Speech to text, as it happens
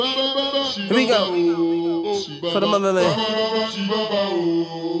Here we go. For the motherland.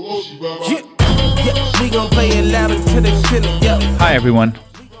 Yeah, we gon' play it loud until they feel it. Yeah. Hi, everyone.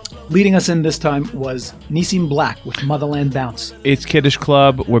 Leading us in this time was Nissim Black with Motherland Bounce. It's Kiddush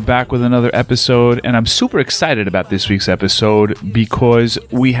Club. We're back with another episode, and I'm super excited about this week's episode because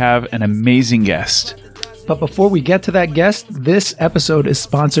we have an amazing guest. But before we get to that guest, this episode is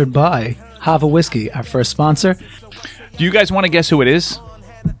sponsored by Hava Whiskey, our first sponsor. Do you guys want to guess who it is?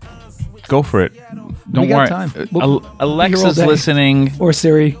 Go for it. Don't We got worry. time. We'll be here all Alexa's day. listening. Or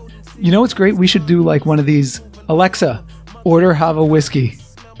Siri. You know what's great? We should do like one of these. Alexa, order Hava Whiskey.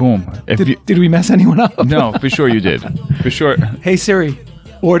 Boom. Did we mess anyone up? No, for sure you did. For sure. Hey Siri,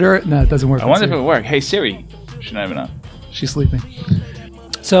 order. No, it doesn't work. I wonder if it would work. Hey, Siri. She's not even on. She's sleeping.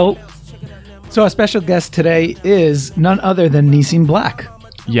 So our special guest today is none other than Nissim Black.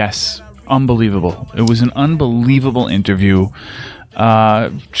 Yes. Unbelievable. It was an unbelievable interview.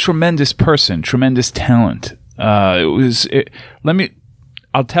 Tremendous person. Tremendous talent. I'll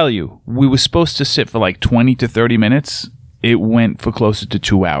tell you, we were supposed to sit for like 20 to 30 minutes. It went for closer to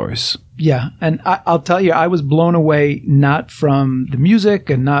 2 hours. Yeah, and I'll tell you, I was blown away not from the music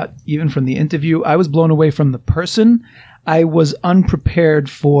and not even from the interview. I was blown away from the person. I was unprepared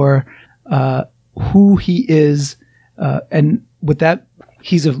for who he is, and with that,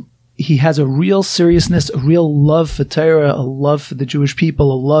 he has a real seriousness, a real love for Torah, a love for the Jewish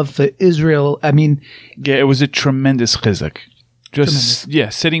people, a love for Israel. I mean, Yeah, it was a tremendous chizuk.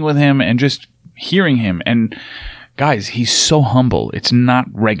 Sitting with him and just hearing him. And guys, he's so humble. It's not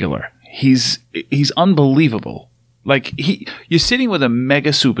regular. He's unbelievable. Like you're sitting with a mega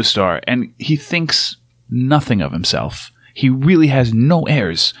superstar and he thinks nothing of himself. He really has no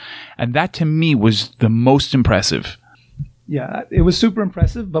airs. And that to me was the most impressive. yeah, it was super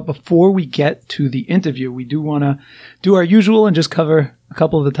impressive. But before we get to the interview, we do want to do our usual and just cover a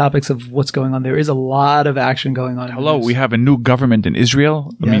couple of the topics of what's going on. There is a lot of action going on. Hello, we have a new government in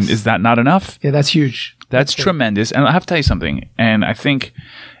Israel. I mean, Yes. is that not enough? Yeah, that's huge. That's tremendous. And I have to tell you something. And I think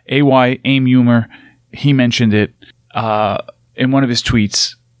Aim Humor, he mentioned it in one of his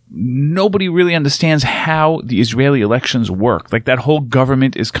tweets. Nobody really understands how the Israeli elections work. Like that whole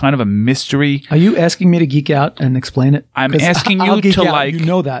government is kind of a mystery. Are you asking me to geek out and explain it? I'm 'Cause asking I'll you geek to out. like, You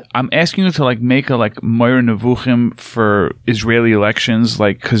know that. I'm asking you to like make a like Moira Nevuchim for Israeli elections,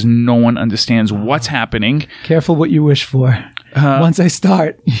 like because no one understands what's happening. Careful what you wish for. Once I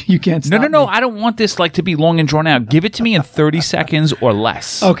start, you can't stop. No. me. I don't want this like to be long and drawn out. Give it to me in 30 seconds or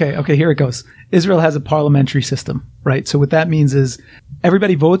less. Okay, here it goes. Israel has a parliamentary system, right? So what that means is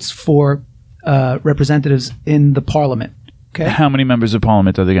everybody votes for representatives in the parliament. Okay. How many members of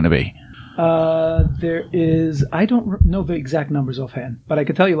parliament are there going to be? There is, I don't know the exact numbers offhand, but I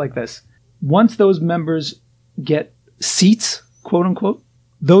can tell you like this. Once those members get seats, quote unquote,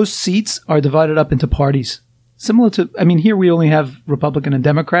 those seats are divided up into parties. Similar to, I mean, here we only have Republican and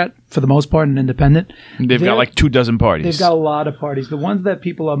Democrat for the most part and independent. They've got like 24 parties. They've got a lot of parties. The ones that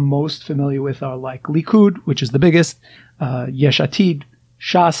people are most familiar with are like Likud, which is the biggest, Yesh Atid,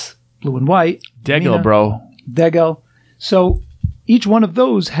 Shas, Blue and White, Degel, Yamina, bro. Degel. So each one of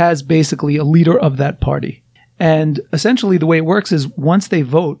those has basically a leader of that party. And essentially the way it works is once they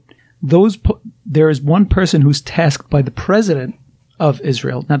vote, there is one person who's tasked by the president of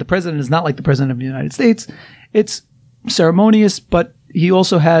Israel. Now, the president is not like the president of the United States. It's ceremonious, but he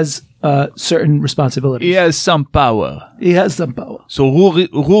also has certain responsibilities. He has some power. He has some power. So Ruvi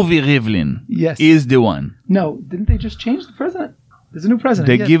Rivlin Yes. is the one. No, didn't they just change the president? There's a new president.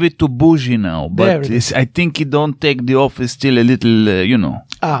 They yes. give it to Bougie now, There but it is. I think he don't take the office till a little,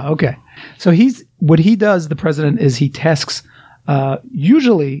 Ah, okay. So what he does, the president, is he tasks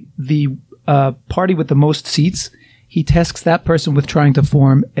usually the party with the most seats. He tasks that person with trying to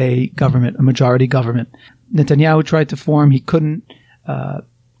form a government, a majority government. Netanyahu tried to form, he couldn't.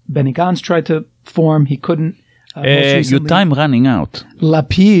 Benny Gantz tried to form, he couldn't. Most Your recently, time running out.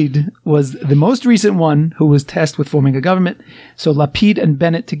 Lapid was the most recent one who was tasked with forming a government. So Lapid and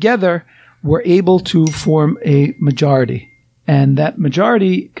Bennett together were able to form a majority. And that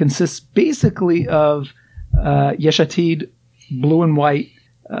majority consists basically of Yesh Atid, Blue and White,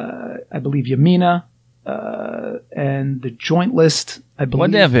 I believe Yamina, and the joint list, I believe.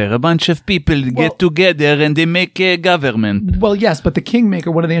 Whatever. A bunch of people get together and they make a government. Well, yes, but the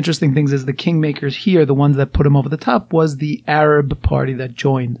Kingmaker, one of the interesting things is the Kingmakers here, the ones that put him over the top, was the Arab party that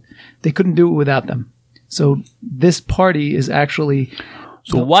joined. They couldn't do it without them. So this party is actually...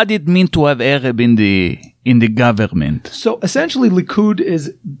 So what did it mean to have Arab in the government? So essentially Likud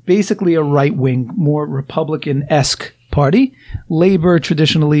is basically a right-wing, more Republican-esque party. Labor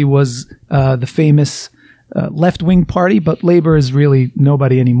traditionally was the famous left-wing party, but Labor is really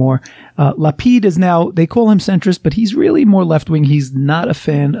nobody anymore. Lapid is now, they call him centrist, but he's really more left-wing. He's not a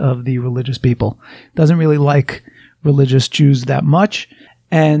fan of the religious people. Doesn't really like religious Jews that much.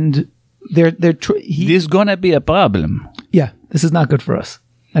 And there's gonna be a problem. Yeah, this is not good for us.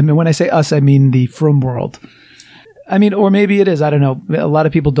 I mean, when I say us, I mean the frum world. I mean, or maybe it is. I don't know. A lot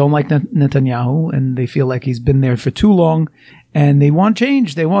of people don't like Netanyahu, and they feel like he's been there for too long, and they want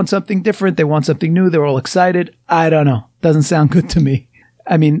change. They want something different. They want something new. They're all excited. I don't know. Doesn't sound good to me.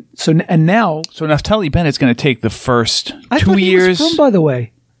 I mean, so Naftali Bennett's going to take the first I 2 thought he years. was frum, by the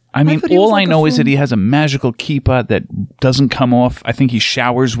way. I mean, thought he was all like I a know is frum. that he has a magical kippah that doesn't come off. I think he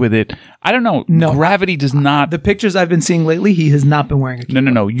showers with it. I don't know. No. Gravity does not. The pictures I've been seeing lately, he has not been wearing a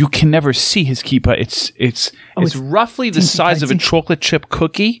kippah. No. You can never see his kippah. It's roughly the size of a chocolate chip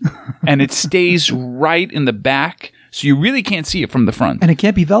cookie, and it stays right in the back, so you really can't see it from the front. And it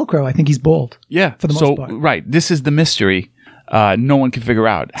can't be Velcro. I think he's bald. Yeah, for the most part. Right. This is the mystery. No one can figure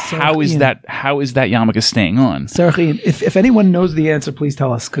out how is that yarmulke staying on. Sergey, if anyone knows the answer, please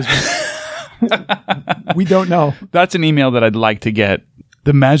tell us, because we don't know. That's an email that I'd like to get.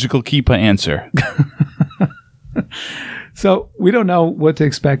 The magical kippah answer. So we don't know what to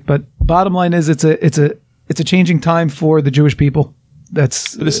expect, but bottom line is it's a changing time for the Jewish people.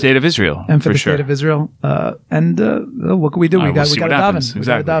 That's For the state of Israel, and for the sure. state of Israel. And what can we do? We'll We got see to what happens. daven.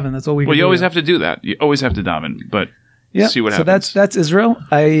 Exactly. We got to daven. That's all we. Well, can you do always now. have to do that. You always have to daven, but Yeah. see what so happens. that's Israel.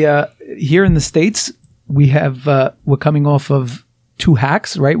 Here in the States, we have we're coming off of 2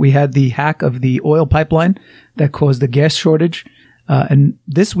 hacks, right? We had the hack of the oil pipeline that caused the gas shortage, and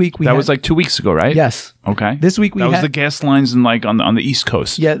this week that was like 2 weeks ago, right? yes. Okay. This week we that was had- the gas lines on the East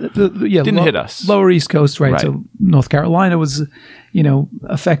Coast. Yeah, Didn't hit us. Lower East Coast, right? Right. So North Carolina was,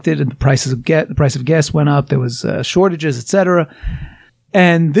 affected, and the price of gas went up. There was shortages, etc.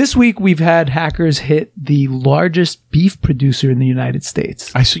 And this week we've had hackers hit the largest beef producer in the United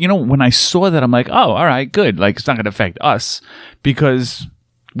States. I saw, when I saw that, I'm like, oh, all right, good. Like, it's not going to affect us because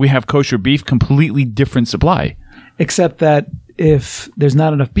we have kosher beef, completely different supply. Except that if there's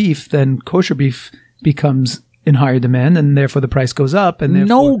not enough beef, then kosher beef becomes in higher demand, and therefore the price goes up. And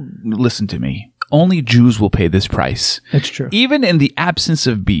therefore, No, listen to me. Only Jews will pay this price. That's true. Even in the absence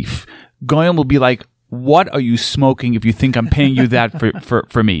of beef, Goyim will be like, what are you smoking if you think I'm paying you that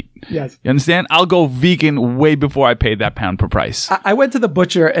for meat? Yes. You understand? I'll go vegan way before I pay that pound per price. I went to the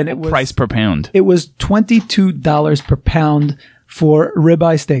butcher, and it was Price per pound. It was $22 per pound for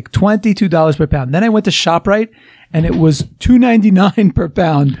ribeye steak. $22 per pound. Then I went to ShopRite, and it was $2.99 per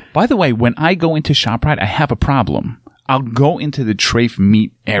pound. By the way, when I go into ShopRite, I have a problem. I'll go into the treif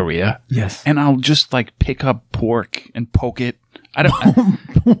meat area. Yes. And I'll just pick up pork and poke it.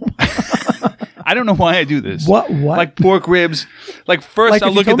 I don't know why I do this. What? Like pork ribs. First I'll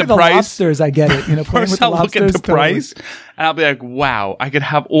if look you at told the me price. Lobsters, I get it. Playing with First the I'll look at lobsters, the price and I'll be like, wow, I could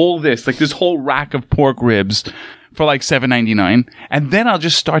have all this, this whole rack of pork ribs for $7.99. And then I'll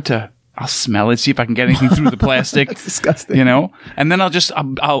just start I'll smell it, see if I can get anything through the plastic. That's disgusting. And then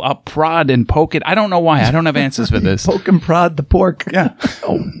I'll prod and poke it. I don't know why. I don't have answers for this. Poke and prod the pork. Yeah.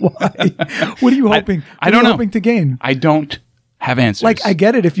 Oh, why? What are you hoping? I don't what are you know. hoping to gain? I don't have answers. I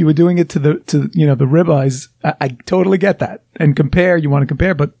get it if you were doing it to the ribeyes. I totally get that. And compare, you want to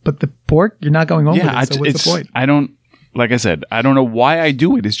compare, but the pork, you're not going home with it. So what's the point? I don't. Like I said, I don't know why I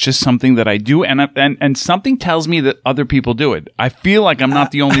do it. It's just something that I do, and something tells me that other people do it. I feel like I'm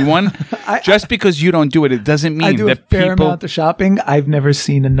not the only one. Just because you don't do it, it doesn't mean I do a that fair people. amount of shopping. I've never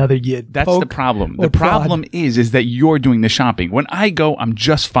seen another yid. That's the problem. or The problem is that you're doing the shopping. When I go, I'm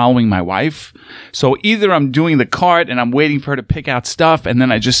just following my wife. So either I'm doing the cart and I'm waiting for her to pick out stuff, and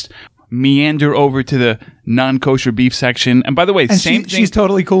then I just meander over to the non-kosher beef section. And by the way, And same thing. she's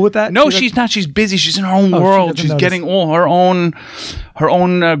totally cool with that? No, She she's not. She's busy. She's in her own she world. doesn't She's notice. getting all her own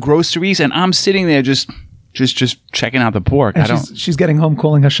groceries, and I'm sitting there just checking out the pork. I don't. She's getting home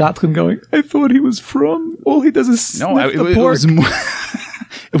calling her shots and going, I thought he was from. All he does is sniff No, the it pork. was more.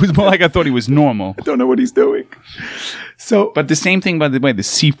 It was more like I thought he was normal. I don't know what he's doing. So, But the same thing, by the way, the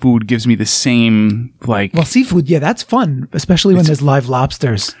seafood gives me the same well, seafood, yeah, that's fun, especially when there's live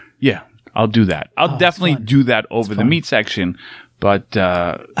lobsters. Yeah, I'll do that. I'll definitely fun. do that over the meat section. But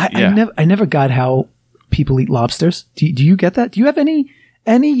I never got how people eat lobsters. Do you get that? Do you have any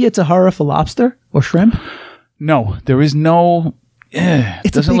yitzhahara for lobster or shrimp? No, there is no.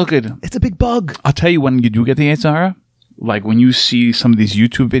 It doesn't look good. It's a big bug. I'll tell you when you do get the Yitzhara. like when you see some of these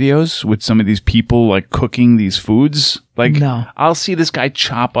YouTube videos with some of these people like cooking these foods, like No. I'll see this guy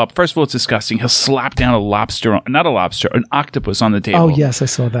chop up. First of all, it's disgusting. He'll slap down an octopus on the table. Oh yes, I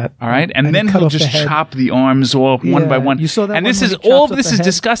saw that. All right. And then cut he'll off the just head. chop the arms off one by Yeah, one. you saw that and one this when is he chops all off this the is head?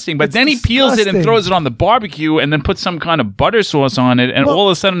 disgusting. But It's then he peels it and disgusting. throws it on the barbecue and then puts some kind of butter sauce on it. And all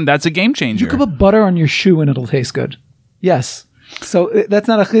of a sudden, that's a game changer. You could put butter on your shoe and it'll taste good. Yes. So that's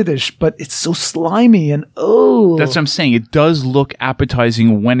not a chiddush, but it's so slimy and oh. That's what I'm saying. It does look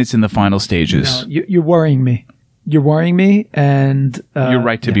appetizing when it's in the final stages. No, you're worrying me. You're worrying me, and You're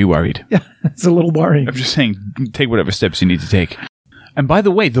right to be worried. Yeah, it's a little worrying. I'm just saying, take whatever steps you need to take. And by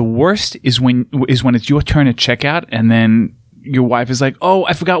the way, the worst is when it's your turn at checkout, and then your wife is like, "Oh,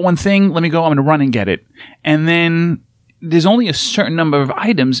 I forgot one thing. Let me go. I'm going to run and get it." And then there's only a certain number of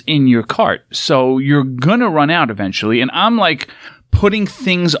items in your cart, so you're gonna run out eventually. And I'm like putting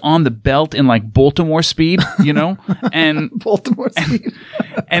things on the belt in like Baltimore speed, you know, and Baltimore Steve.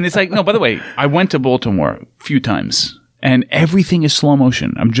 and it's like, no, by the way, I went to Baltimore a few times and everything is slow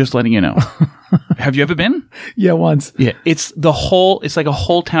motion. I'm just letting you know. Have you ever been? Yeah, once. Yeah. It's like a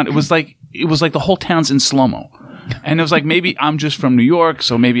whole town. It was like the whole town's in slow-mo. And it was like, maybe I'm just from New York,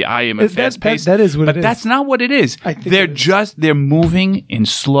 so maybe I am a fast pace. That is what but it is. that's not what it is. I think They're moving in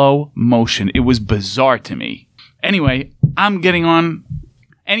slow motion. It was bizarre to me. Anyway, I'm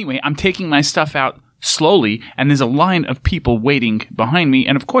taking my stuff out slowly, and there's a line of people waiting behind me,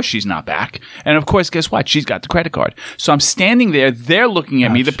 and of course she's not back. And of course, guess what? She's got the credit card. So I'm standing there, they're looking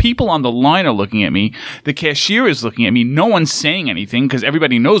at me, the people on the line are looking at me, the cashier is looking at me, no one's saying anything because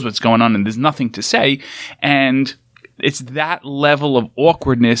everybody knows what's going on and there's nothing to say. And it's that level of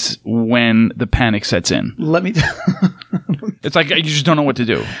awkwardness when the panic sets in. Let me It's like you just don't know what to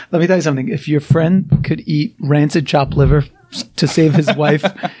do. let me tell you something. If your friend could eat rancid chopped liver to save his wife,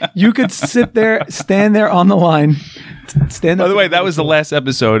 you could stand there on the line. By the way, that was the last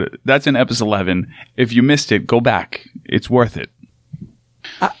episode. That's in episode 11. If you missed it, go back. It's worth it.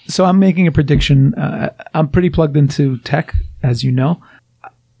 So I'm making a prediction. I'm pretty plugged into tech, as you know.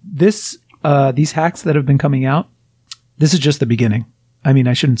 These hacks that have been coming out, this is just the beginning. I mean,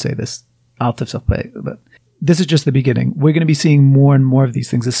 I shouldn't say this. But this is just the beginning. We're going to be seeing more and more of these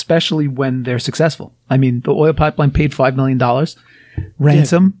things, especially when they're successful. I mean, the oil pipeline paid $5 million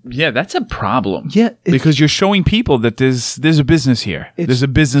ransom. Yeah, that's a problem. Yeah, because you're showing people that there's a business here. There's a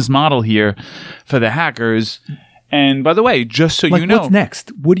business model here for the hackers. And by the way, just so you know, what's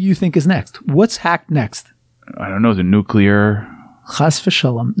next? What do you think is next? What's hacked next? I don't know, the nuclear. Chas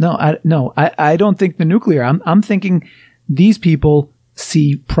v'shalom. No, I don't think the nuclear. I'm thinking these people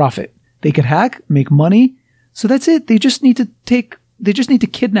see profit. They could hack, make money. So that's it. They just need to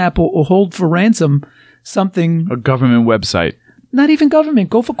kidnap or hold for ransom something. A government website. Not even government.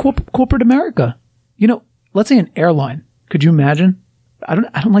 Go for corporate America. You know, let's say an airline. Could you imagine? I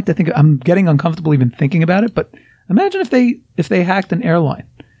don't like to think. I'm getting uncomfortable even thinking about it. But imagine if they hacked an airline,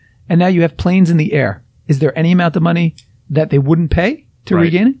 and now you have planes in the air. Is there any amount of money that they wouldn't pay to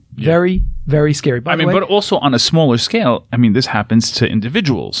regain it? Yeah. Very, very scary. By the way, but also on a smaller scale, I mean, this happens to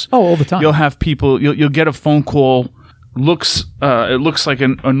individuals. Oh, all the time. You'll have people, you'll get a phone call, it looks like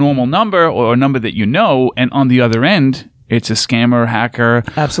a normal number or a number that you know, and on the other end, it's a scammer, hacker.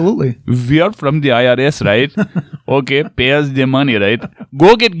 Absolutely. We are from the IRS, right? Okay, pay us the money, right?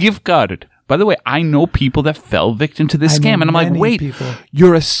 Go get gift card. By the way, I know people that fell victim to this scam. And I'm like, wait,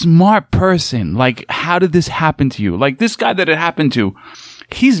 you're a smart person. Like, how did this happen to you? Like, this guy that it happened to,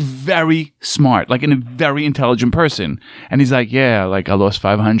 he's very smart, like, and a very intelligent person. And he's like, yeah, like, I lost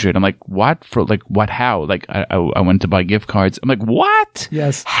 500. I'm like, what? For, like, what? How? Like, I went to buy gift cards. I'm like, what?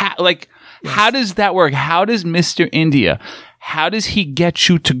 Yes. How does that work? How does Mr. India, how does he get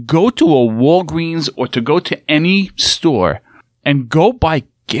you to go to a Walgreens or to go to any store and go buy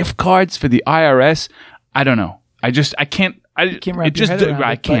gift cards for the IRS? I don't know. I can't wrap your head around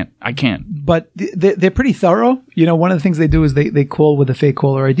it. I can't. But they're pretty thorough. You know, one of the things they do is they call with a fake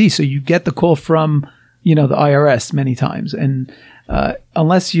caller ID. So you get the call from, the IRS many times. And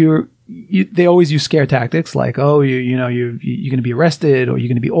unless they always use scare tactics like, oh, you're going to be arrested or you're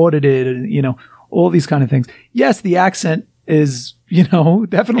going to be audited, and, all these kind of things. Yes, the accent is,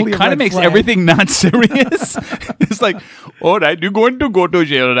 definitely it kind of makes everything not serious. It's like, all right, you're going to go to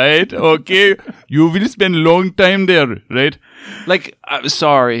jail, right? Okay, you will spend a long time there, right? Like,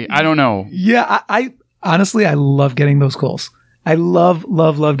 sorry, I don't know. Yeah, I honestly, I love getting those calls. I love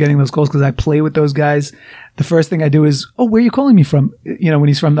getting those calls because I play with those guys. the first thing I do is, oh, where are you calling me from? When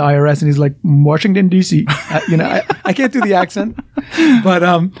he's from the IRS and he's like, Washington, D.C. I can't do the accent, but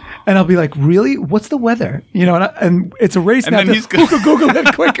and I'll be like, really? What's the weather? And it's a race And now then to he's gonna- Google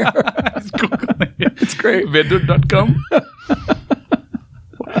it quicker. He's Googling it. It's great. Weather.com.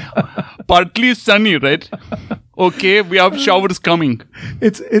 Partly sunny, right? Okay, we have showers coming.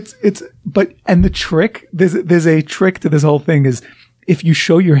 And the trick, there's a trick to this whole thing is if you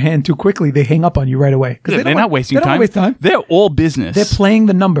show your hand too quickly, they hang up on you right away. They're not wasting they don't time. waste time. They're all business. They're playing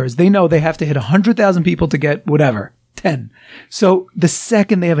the numbers. They know they have to hit 100,000 people to get whatever, 10. So the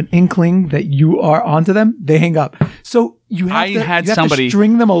second they have an inkling that you are onto them, they hang up. So you have to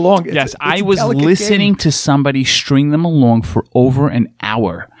string them along. Yes, It's I a was delicate listening game. to somebody string them along for over an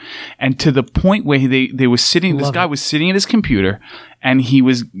hour. And to the point where they were sitting, this guy was sitting at his computer and he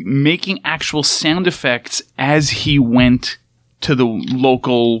was making actual sound effects as he went to the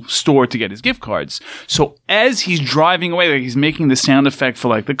local store to get his gift cards. So as he's driving away, like he's making the sound effect for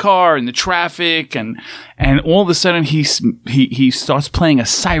like the car and the traffic, and all of a sudden he starts playing a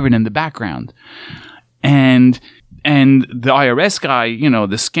siren in the background, and the IRS guy,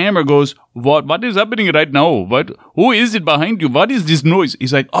 the scammer goes, what is happening right now? Who is it behind you? What is this noise?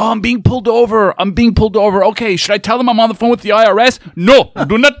 He's like, oh, I'm being pulled over. Okay, should I tell them I'm on the phone with the IRS? No,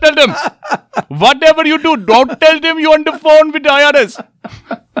 do not tell them. Whatever you do, don't tell them you're on the phone with the IRS.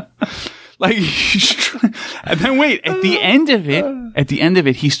 And then wait, at the end of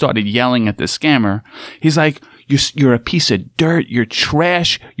it, he started yelling at the scammer. He's like, you're a piece of dirt. You're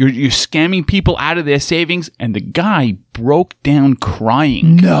trash. You're scamming people out of their savings. And the guy broke down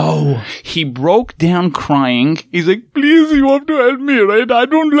crying. No. He broke down crying. He's like, please, you have to help me, right? I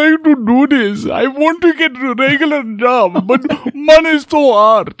don't like to do this. I want to get a regular job, but money is so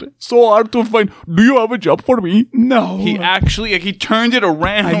hard to find. Do you have a job for me? No. He actually, he turned it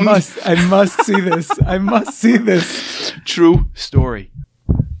around. I must see this. I must see this. True story.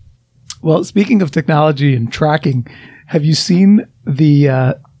 Well, speaking of technology and tracking, have you seen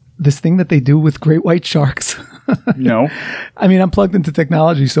the this thing that they do with great white sharks? No. I mean, I'm plugged into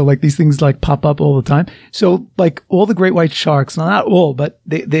technology, so like these things like pop up all the time. So like all the great white sharks, well, not all, but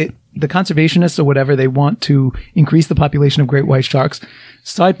the conservationists or whatever, they want to increase the population of great white sharks.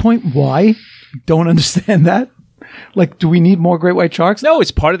 Side point, why? Don't understand that. Like, do we need more great white sharks? No,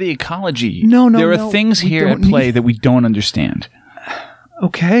 it's part of the ecology. No, There are things we here don't at play need- that we don't understand.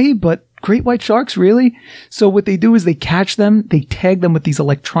 Okay, but great white sharks, really? So what they do is they catch them, they tag them with these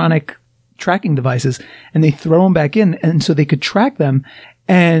electronic tracking devices, and they throw them back in, and so they could track them.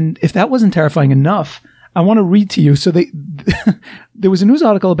 And if that wasn't terrifying enough, I want to read to you. So there was a news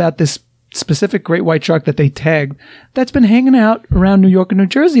article about this specific great white shark that they tagged that's been hanging out around New York and New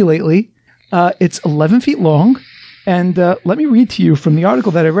Jersey lately. It's 11 feet long. And let me read to you from the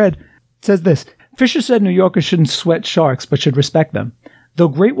article that I read. It says this: Fisher said New Yorkers shouldn't sweat sharks, but should respect them. Though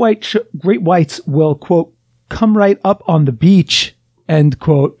great whites will, quote, come right up on the beach, end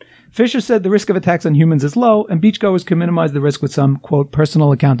quote. Fisher said the risk of attacks on humans is low, and beachgoers can minimize the risk with some, quote,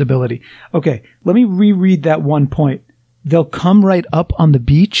 personal accountability. Okay, let me reread that one point. They'll come right up on the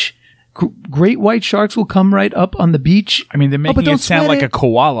beach. Great white sharks will come right up on the beach. I mean, they're making it sound like a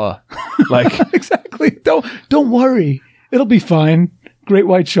koala. Like, Exactly. Don't worry. It'll be fine. Great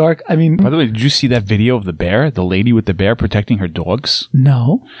white shark. I mean, by the way, did you see that video of the bear? The lady with the bear protecting her dogs?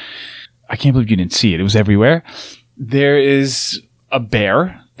 no. I can't believe you didn't see it. It was everywhere. There is a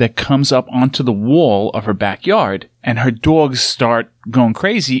bear that comes up onto the wall of her backyard, and her dogs start going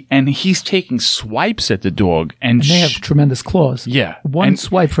crazy, and he's taking swipes at the dog. And They have tremendous claws. yeah. One And-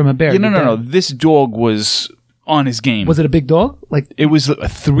 swipe from a bear. Yeah, no. you're dead. This dog was on his game. Was it a big dog? Like, It was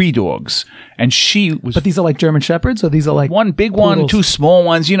 3 dogs, and she was but these are like German shepherds, or these are like one big one, poodles? 2 small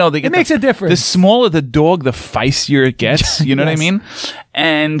ones. You know, they get makes a difference. The smaller the dog, the feistier it gets. You know what I Yes. mean?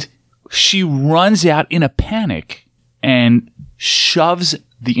 And she runs out in a panic and shoves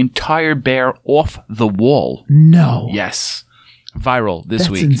the entire bear off the wall. No. Yes, viral this That's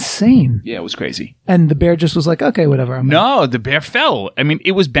week. insane. Yeah, it was crazy. And the bear just was like, okay, whatever. No, the bear fell. I mean,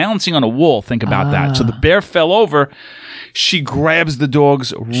 it was balancing on a wall. Think about that. So the bear fell over. She grabs the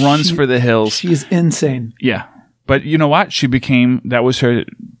dogs, runs for the hills. She is insane. Yeah. But you know what? That was her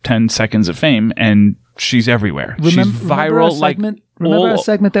 10 seconds of fame, and she's everywhere. She's viral. Remember our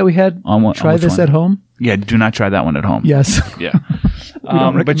segment that we had? On what- Try on which this one? at home? Yeah, do not try that one at home. Yes. Yeah.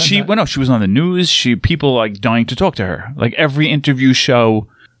 don't But recommend that. she was on the news. People like dying to talk to her. Like every interview show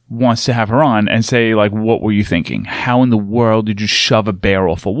wants to have her on and say like, what were you thinking? How in the world did you shove a bear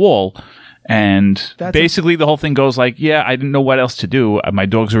off a wall? And basically the whole thing goes like, yeah, I didn't know what else to do. My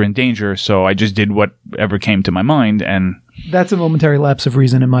dogs are in danger. So I just did whatever came to my mind. And That's a momentary lapse of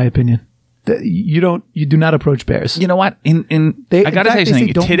reason, in my opinion. You do not approach bears. You know what? I gotta tell you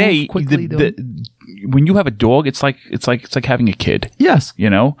something. Today, when you have a dog, it's like having a kid. Yes. You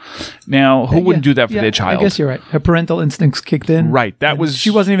know. Now, who wouldn't do that for their child? I guess you're right. Her parental instincts kicked in. Right. She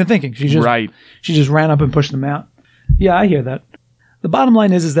wasn't even thinking. She just ran up and pushed them out. Yeah, I hear that. The bottom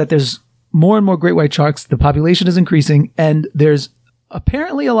line is that there's more and more great white sharks. The population is increasing, and there's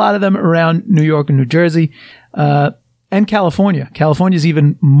apparently a lot of them around New York and New Jersey, and California. California's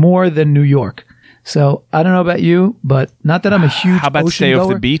even more than New York. So I don't know about you, but not that I'm a huge How about ocean stay goer. off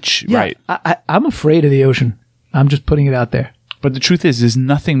the beach? Yeah, Right. I'm afraid of the ocean. I'm just putting it out there. But the truth is, there's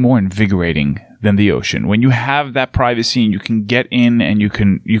nothing more invigorating than the ocean. When you have that privacy and you can get in and you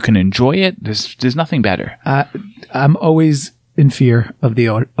can enjoy it, there's nothing better. I'm always in fear of the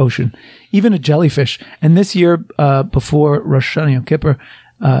ocean, even a jellyfish. And this year, before Rosh Hashanah Yom Kippur,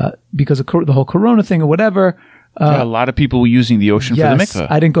 because of the whole Corona thing or whatever. A lot of people were using the ocean for the mikveh.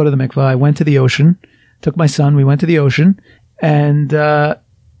 I didn't go to the mikveh. I went to the ocean, took my son. We went to the ocean, and I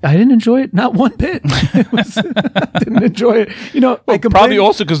didn't enjoy it, not one bit. I didn't enjoy it. I probably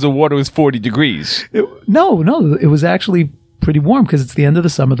also because the water was 40 degrees. No, it was actually pretty warm because it's the end of the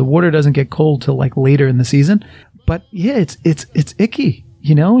summer. The water doesn't get cold till like later in the season. But yeah, it's icky,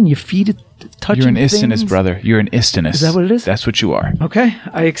 and your feet touching. You're an istinist, things. brother. You're an istinist. Is that what it is? That's what you are. Okay,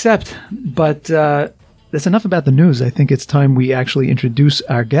 I accept. But that's enough about the news. I think it's time we actually introduce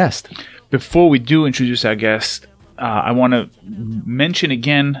our guest. Before we do introduce our guest, I want to mention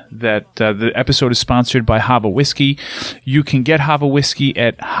again that the episode is sponsored by Hava Whiskey. You can get Hava Whiskey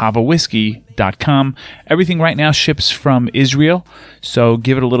at havawhiskey.com. Everything right now ships from Israel, so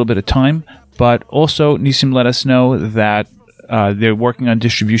give it a little bit of time. But also, Nissim let us know that they're working on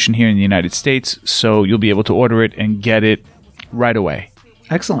distribution here in the United States, so you'll be able to order it and get it right away.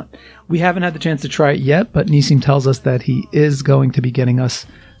 Excellent. We haven't had the chance to try it yet, but Nissim tells us that he is going to be getting us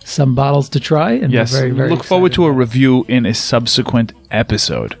some bottles to try. And yes, we're very, very look forward to a review in a subsequent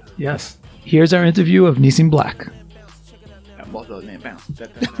episode. Yes. Here's our interview of Nissim Black.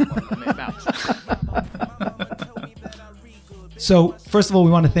 So, first of all, we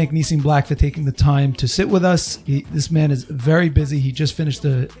want to thank Nissim Black for taking the time to sit with us. This man is very busy. He just finished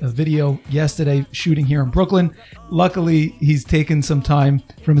a video yesterday shooting here in Brooklyn. Luckily, he's taken some time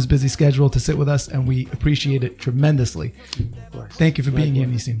from his busy schedule to sit with us, and we appreciate it tremendously. Thank you for being here,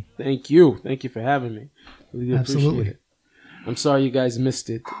 Nissim. Thank you. Thank you for having me. Really Absolutely. Appreciate it. I'm sorry you guys missed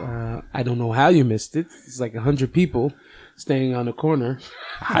it. I don't know how you missed it. It's like 100 people staying on the corner.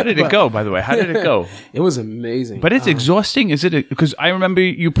 How did it go, by the way? How did it go? It was amazing. But it's exhausting, is it? Because I remember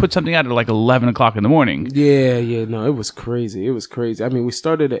you put something out at like 11 o'clock in the morning. Yeah. No, it was crazy. I mean, we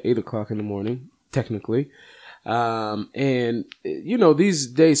started at 8 o'clock in the morning, technically. And, these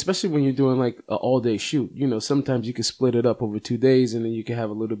days, especially when you're doing like an all-day shoot, sometimes you can split it up over 2 days and then you can have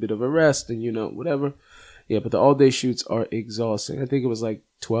a little bit of a rest and, whatever. Yeah, but the all-day shoots are exhausting. I think it was like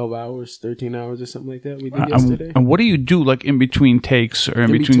 12 hours, 13 hours or something like that we did yesterday. And what do you do like in between takes or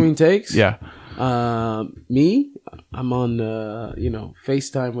in between takes? Yeah. Me, I'm on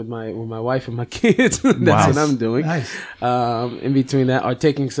FaceTime with my wife and my kids. That's what I'm doing. Nice. In between that, or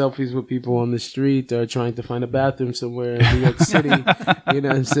taking selfies with people on the street, or trying to find a bathroom somewhere in New York City. You know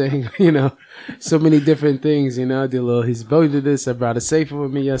what I'm saying? So many different things. I did a little hisbodedus this. I brought a sefer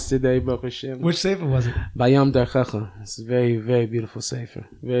with me yesterday. Baruch Hashem. Which sefer was it? Bayam Darchacha. It's a very, very beautiful sefer.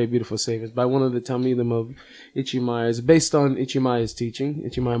 Very beautiful sefer. It's by one of the Talmidim of Itchy Myers, based on Itchy Myers' teaching.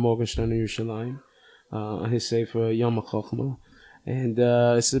 Itchy Meyer Morgenstern in Yerushalayim. His sefer Yom HaChochma, and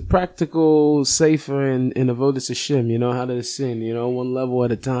it's a practical sefer in Avodas Hashem. How to sin. One level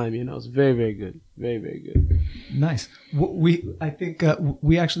at a time. It's very, very good. Very, very good. Nice. I think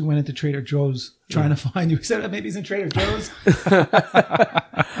we actually went into Trader Joe's trying to find you. We said maybe he's in Trader Joe's.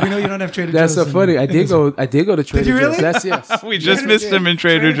 We know you don't have Trader That's Joe's. so funny. I did go to Trader Did you really? Joe's. That's yes. We just missed him in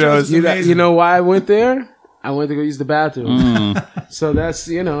Trader Joe's. You know why I went there? I went to go use the bathroom. So that's,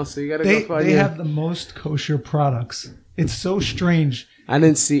 so you gotta go find They have the most kosher products. It's so strange. I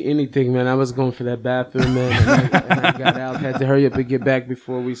didn't see anything, man. I was going for that bathroom, man, and I got out. Had to hurry up and get back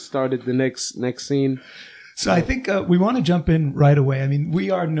before we started the next scene. So I think we want to jump in right away. I mean,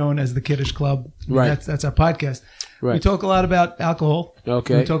 we are known as the Kiddush Club. Right. That's our podcast. Right. We talk a lot about alcohol.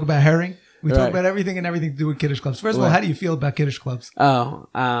 Okay. We talk about herring. We talk Right. about everything and everything to do with Kiddush clubs. First of all, Right. how do you feel about Kiddush clubs? Oh,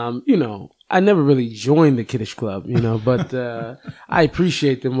 I never really joined the Kiddush Club, but I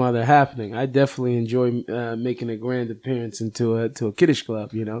appreciate them while they're happening. I definitely enjoy making a grand appearance into a Kiddush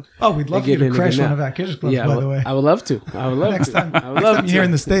Club, Oh, we'd love you to crash one of our Kiddush clubs, by the way. I would love to. I would love Next to. time, I would next love time to. you're here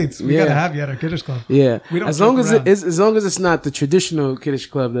in the States, we got to have you at our Kiddush club. Yeah. We don't as long joke as around. it's not the traditional Kiddush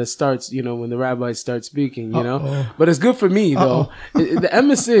Club that starts, when the rabbis start speaking, Uh-oh. But it's good for me, though. The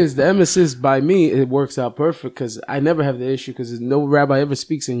emesis by me, it works out perfect because I never have the issue because no rabbi ever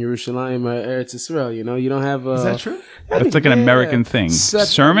speaks in Yerushalayim or Eretz Israel, You don't have... Is that true? That's like an American thing.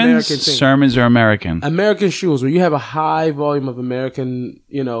 Such an American thing. Sermons are American. American shuls, where you have a high volume of American,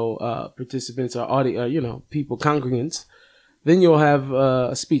 participants or people, congregants, then you'll have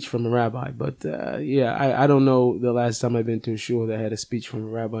a speech from a rabbi. But I don't know the last time I've been to a shul that had a speech from a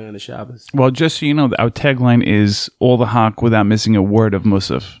rabbi on the Shabbos. Well, just so you know, our tagline is all the hawk without missing a word of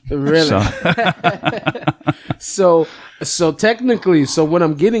Musaf. Really? So technically, what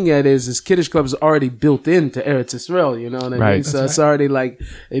I'm getting at is Kiddush Club is already built into Eretz Israel, you know what I mean? Right. So it's already like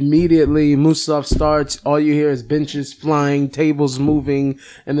immediately Musaf starts, all you hear is benches flying, tables moving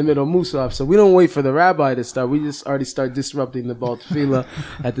in the middle of Musaf. So we don't wait for the rabbi to start. We just already start disrupting the Baal Tefillah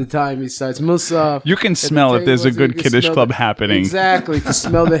at the time he starts Musaf. You can smell if there's a good Kiddush Club happening. Exactly. You can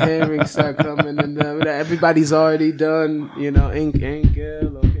smell the hammering start coming and everybody's already done, ink, okay,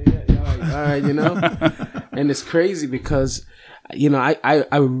 all right, And it's crazy because,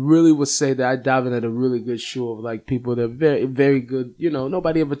 I really would say that I dive in at a really good shul of like people that are very, very good.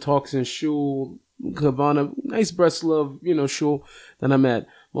 Nobody ever talks in shul, Havana, nice Breslov, shul that I'm at.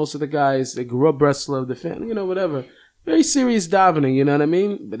 Most of the guys, they grew up Breslov, the family, whatever. Very serious davening, you know what I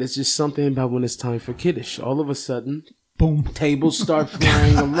mean? But it's just something about when it's time for Kiddush. All of a sudden, boom, tables start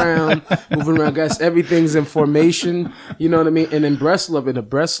flying around, moving around. Guys, everything's in formation, you know what I mean? And in a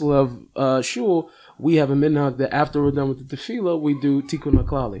Breslov shul, we have a minhag that after we're done with the tefillah, we do tikkun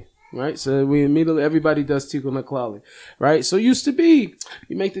haklali, right? So everybody does tikkun haklali, right? So it used to be,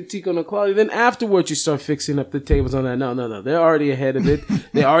 you make the tikkun haklali, then afterwards you start fixing up the tables on that. No. They're already ahead of it.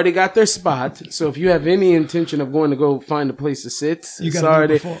 They already got their spot. So if you have any intention of going to go find a place to sit, it's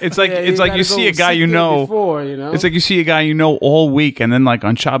like you see a guy It's like you see a guy all week, and then like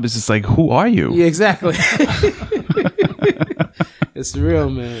on Shabbos, it's like, who are you? Yeah, exactly. It's real,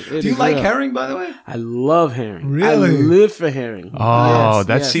 man. Do you like herring, by the way? I love herring. Really? I live for herring. Oh,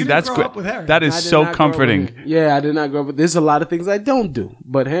 yes. that's grow great. up with herring. That is so comforting. Yeah, I did not grow up with. There's a lot of things I don't do,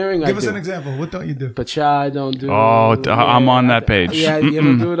 but herring, Give us an example. What don't you do? Pacha, I don't do. Oh, I'm on that page. Yeah, you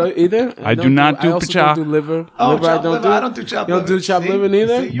don't do it either? I do not do I also pacha. don't do liver. Oh, liver, I don't do. I don't do chopped liver. You don't do chopped liver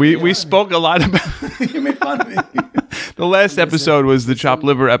neither? We spoke a lot about... You made fun of me. The last episode was the chopped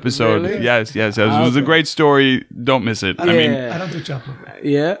liver episode. Really? Yes. It was a great story. Don't miss it. I mean, I don't do chopped liver.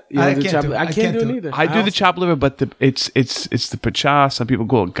 Yeah, you I don't do can't chopped do it. liver. I can't do it either. I do the chopped liver, but it's the pacha. Some people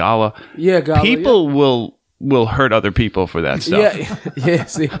call it gala. Yeah, gala, People will hurt other people for that stuff. Yeah.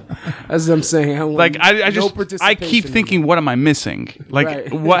 See, that's what I'm saying. I keep thinking, what am I missing? Like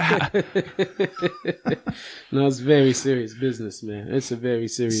Right. what? No, it's very serious business, man. It's a very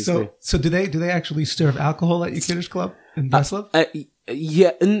serious thing. So do they actually serve alcohol at your Kiddush Club in Breslov?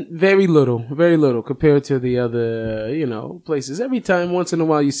 Yeah, and very little compared to the other, places. Every time, once in a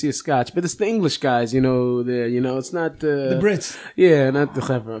while, you see a Scotch, but it's the English guys, it's not The Brits. Yeah, not the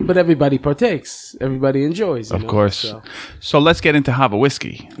clever. But everybody partakes. Everybody enjoys. Of course. So let's get into Hava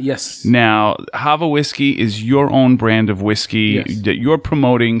whiskey. Yes. Now, Hava whiskey is your own brand of whiskey Yes. that you're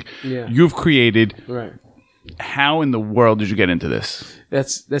promoting. Yeah. You've created. Right. How in the world did you get into this?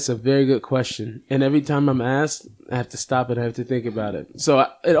 That's a very good question. And every time I'm asked, I have to stop and I have to think about it. So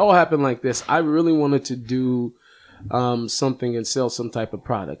it all happened like this. I really wanted to do something and sell some type of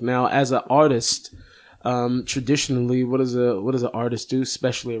product. Now, as an artist, traditionally, what does an artist do?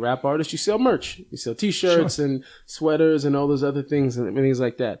 Especially a rap artist, you sell merch. You sell T-shirts and sweaters and all those other things and things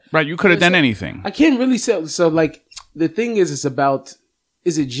like that. Right, you could have done anything. I can't really sell. So, like, the thing is about,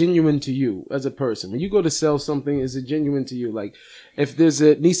 is it genuine to you as a person? When you go to sell something, is it genuine to you? Like, if there's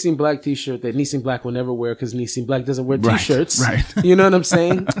a Nissim Black T-shirt that Nissim Black will never wear because Nissim Black doesn't wear T-shirts, right. You know what I'm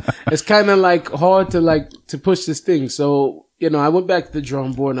saying? It's kind of like hard to push this thing. So, I went back to the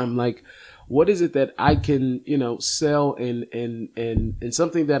drawing board and I'm like, what is it that I can, sell and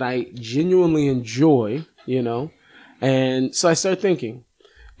something that I genuinely enjoy, And so I started thinking.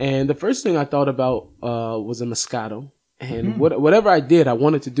 And the first thing I thought about was a Moscato. And whatever I did, I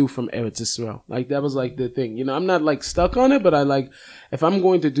wanted to do from Eretz Israel. Like, that was like the thing. I'm not like stuck on it, but if I'm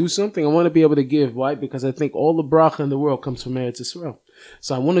going to do something, I want to be able to give. Why? Because I think all the bracha in the world comes from Eretz Israel.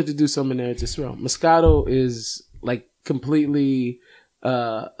 So I wanted to do something in Eretz Israel. Moscato is like completely,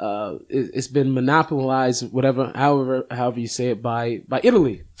 it's been monopolized, however you say it, by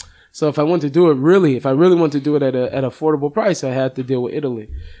Italy. So if I want to do it if I really want to do it at an affordable price, I had to deal with Italy.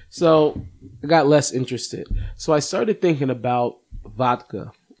 So I got less interested. So I started thinking about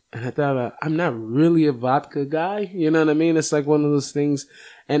vodka. And I thought, I'm not really a vodka guy. You know what I mean? It's like one of those things.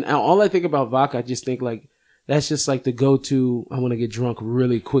 And all I think about vodka, I just think like, that's just like the go-to, I want to get drunk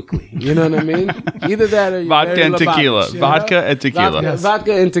really quickly. You know what I mean? Either that or Vodka and tequila. Vodka and tequila.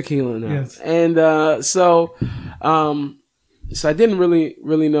 Vodka and tequila now. Yes. And so I didn't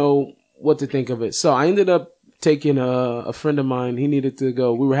really know what to think of it. So I ended up taking a friend of mine. He needed to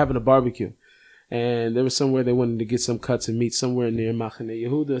go. We were having a barbecue. And there was somewhere they wanted to get some cuts and meat somewhere near Machane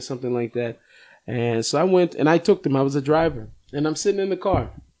Yehuda or something like that. And so I went and I took them. I was a driver. And I'm sitting in the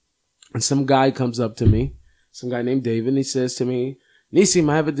car. And some guy comes up to me. Some guy named David, and he says to me, Nissim,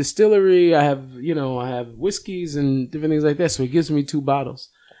 I have a distillery. I have whiskeys and different things like that. So he gives me 2 bottles.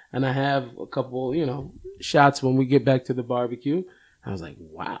 And I have a couple, shots when we get back to the barbecue. I was like,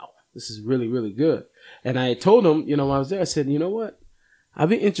 wow, this is really, really good. And I told him, when I was there, I said, you know what? I'd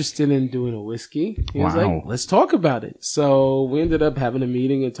be interested in doing a whiskey. He was like, let's talk about it. So we ended up having a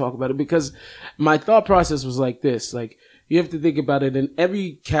meeting and talk about it because my thought process was like this. Like, you have to think about it in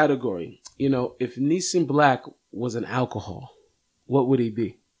every category. If Nissim Black was an alcohol, what would he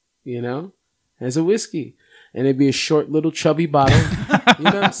be? As a whiskey. And it'd be a short little chubby bottle. You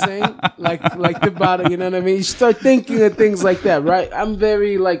know what I'm saying? Like the bottle, you know what I mean? You start thinking of things like that, right? I'm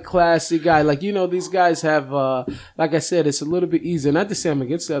very classy guy. These guys have, like I said, it's a little bit easier. Not to say I'm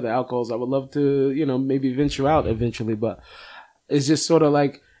against the other alcohols. I would love to, maybe venture out eventually, but it's just sort of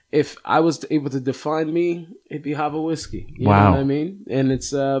like, if I was able to define me, it'd be Hava whiskey. You know what I mean? And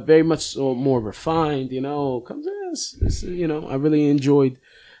it's very much more refined. I really enjoyed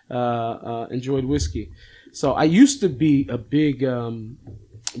whiskey. So I used to be a big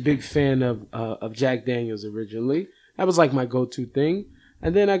fan of Jack Daniels originally. That was like my go-to thing.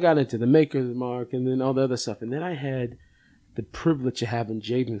 And then I got into the Maker's Mark and then all the other stuff. And then I had the privilege of having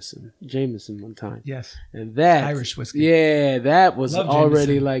Jameson one time. Yes. And that Irish whiskey. Yeah, that was Love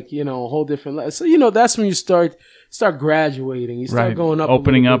already Jameson. a whole different level. So, that's when you start graduating. You start going up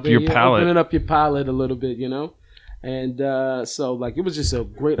opening up your palate. Opening up your palate a little bit, And so it was just a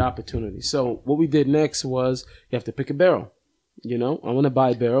great opportunity. So what we did next was you have to pick a barrel. I want to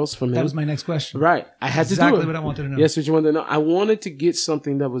buy barrels from him. That was my next question. Right. I had to do it. Exactly what I wanted to know. Yes, what you wanted to know. I wanted to get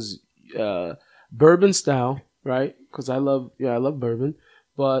something that was bourbon style, right? Because I love bourbon.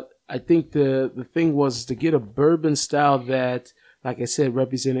 But I think the thing was to get a bourbon style that, like I said,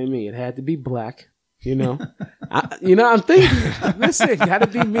 represented me. It had to be black. I'm thinking, listen, it had to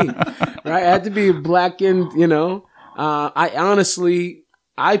be me, right? It had to be blackened,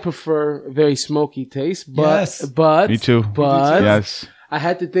 I prefer a very smoky taste, but me too. But yes, I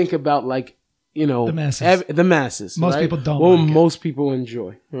had to think about the masses. The masses. Most right? people don't. Well, like most people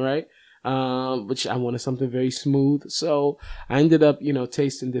enjoy, right? Which I wanted something very smooth, so I ended up,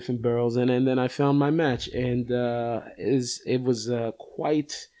 tasting different barrels, and then I found my match, and it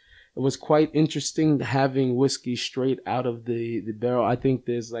was quite interesting having whiskey straight out of the barrel. I think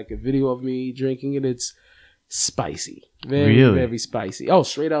there's a video of me drinking it. It's spicy. Very, very spicy. Oh,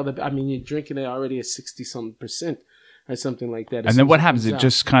 straight out of you're drinking it already at 60-something% or something like that. And then what happens? It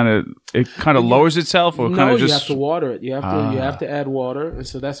just kind of lowers itself, or kind of just. You have to water it. You have to add water, and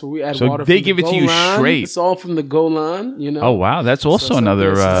so that's what we add. So water. they from give the it to you Golan. straight. It's all from the Golan, Oh wow, that's also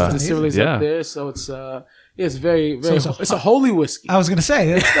another. Distilleries up there, so it's. It's very, very. It's a holy whiskey. I was going to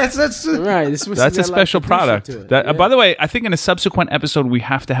say that's right. That's a special product. By the way, I think in a subsequent episode we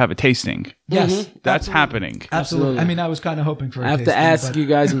have to have a tasting. Yes, That's happening. Absolutely. I was kind of hoping for. I have to ask you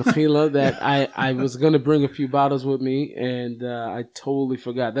guys, Mechila, that I was going to bring a few bottles with me, and I totally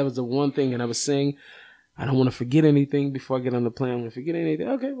forgot. That was the one thing, and I was saying, I don't want to forget anything before I get on the plane. I'm going to forget anything.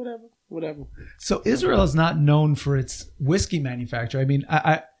 Okay, whatever. So Israel is not known for its whiskey manufacture.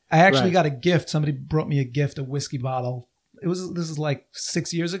 I actually got a gift. Somebody brought me a gift, a whiskey bottle. This is like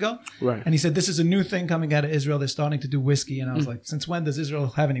 6 years ago. Right. And he said, this is a new thing coming out of Israel. They're starting to do whiskey. And I was like, since when does Israel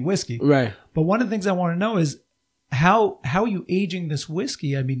have any whiskey? Right. But one of the things I want to know is how are you aging this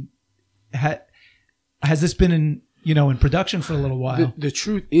whiskey? Has this been in production for a little while? The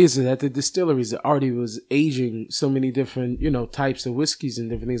truth is that the distilleries already was aging so many different, types of whiskeys and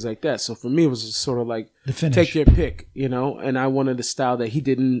different things like that. So for me, it was just sort of like, the finish. Take your pick, and I wanted a style that he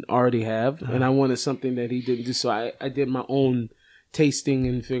didn't already have, and I wanted something that he didn't do. So I did my own tasting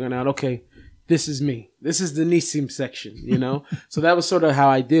and figuring out, okay, this is me. This is the Nissim section, So that was sort of how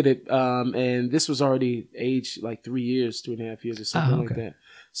I did it. And this was already aged like 3.5 years or something like that.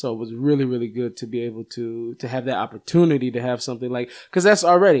 So it was really, really good to be able to have that opportunity to have something like, because that's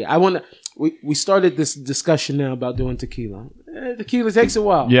already, we started this discussion now about doing tequila. Tequila takes a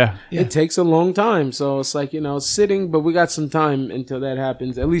while. Yeah. It takes a long time. So it's like, sitting, but we got some time until that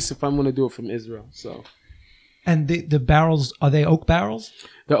happens, at least if I'm going to do it from Israel. So. And the barrels, are they oak barrels?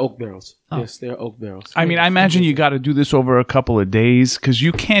 They're oak barrels. Yes, they're oak barrels. I mean, I imagine you got to do this over a couple of days because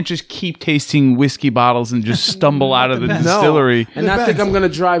you can't just keep tasting whiskey bottles and just stumble out of the distillery. And I think I'm going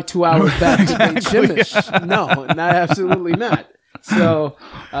to drive 2 hours back to Beit Shemesh. No, absolutely not. So,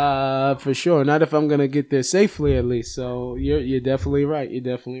 for sure, not if I'm going to get there safely at least. So you're definitely right. You're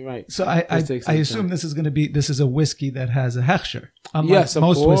definitely right. So I assume this is a whiskey that has a hechsher. Yes, of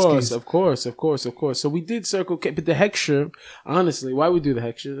most course, whiskeys. of course. So we did Circle K, but the hexture, honestly, why we do the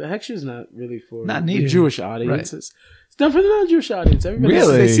hexture? The hexture is not really for Not the needed. Jewish audience. Right. It's done for the non-Jewish audience. Everybody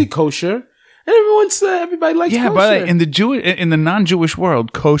Really? they see kosher, and everybody likes Yeah, kosher. but in the non-Jewish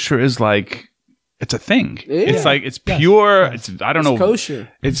world, kosher is like it's a thing. Yeah. It's like it's pure. It's I don't know. kosher.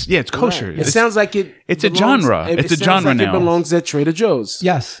 It's kosher. Right. It sounds like it. It's a genre. It's a sounds genre like now. It belongs at Trader Joe's.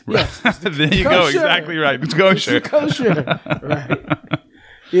 Yes. There you go. kosher. Exactly right. It's kosher. It's kosher. Right.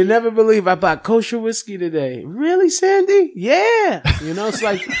 You never believe I bought kosher whiskey today. Really, Sandy? Yeah. It's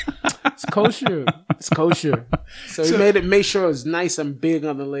like it's kosher. It's kosher. So he made sure it was nice and big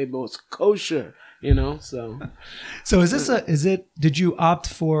on the label. It's kosher. So Did you opt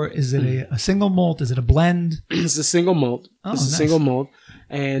for, is it a single malt? Is it a blend? it's a single malt. It's a nice. single malt.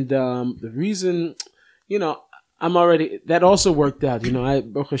 And the reason, I'm already, that also worked out.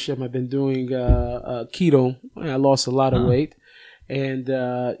 Baruch Hashem, I've been doing keto. I lost a lot of weight. And,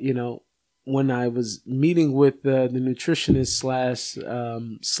 when I was meeting with the nutritionist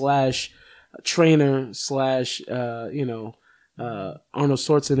slash trainer slash, Arnold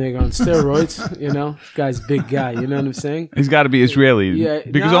Schwarzenegger on steroids, this guy's a big guy, you know what I'm saying? He's got to be Israeli. Yeah.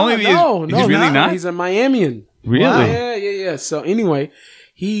 Because he's really not. He's a Miamian. Really? Wow. Yeah. So anyway,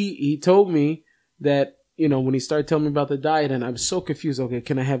 he told me that, when he started telling me about the diet, and I was so confused. Okay,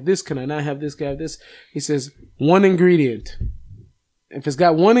 can I have this? Can I not have this? Can I have this? He says, one ingredient. If it's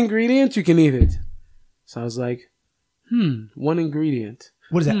got one ingredient, you can eat it. So I was like, one ingredient.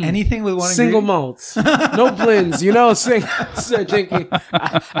 What is that? Anything with one Single ingredient? malts, no blends. Start thinking.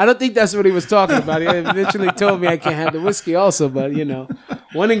 I don't think that's what he was talking about. He eventually told me I can't have the whiskey also, but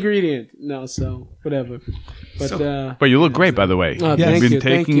one ingredient. No, so whatever. But you look great, by the way. Oh, Yes. You've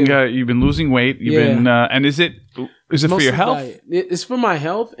been you've been losing weight. You've been, and is it for your health? Diet. It's for my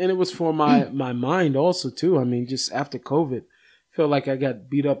health, and it was for my mind also too. I mean, just after COVID, I felt like I got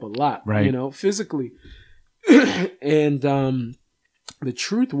beat up a lot, right? Physically, and the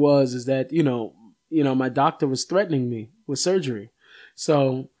truth is that my doctor was threatening me with surgery,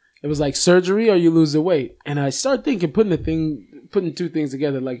 so it was like surgery or you lose the weight. And I started thinking, putting two things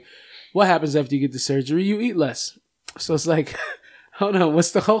together, like what happens after you get the surgery? You eat less. So it's like, hold on,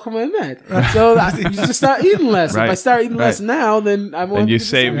 what's the chokhmah in that? So you just start eating less. Right. If I start eating less now, then I won't. And you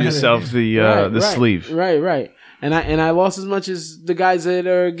save yourself the sleeve. Right. And I lost as much as the guys that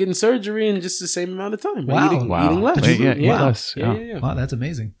are getting surgery in just the same amount of time. Wow. Eating less. Yeah. Wow, that's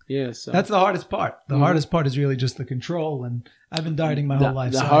amazing. Yeah. So. That's the hardest part. The hardest part is really just the control. And I've been dieting my whole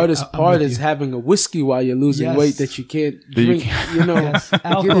life. The so hardest I'm part with is you. having a whiskey while you're losing weight that you can't drink. Yes.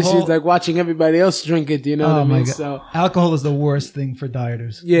 Alcohol. It's like watching everybody else drink it. You know what I mean? God. So alcohol is the worst thing for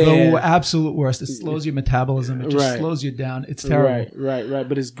dieters. Yeah. The absolute worst. It slows your metabolism. It just slows you down. It's terrible. Right.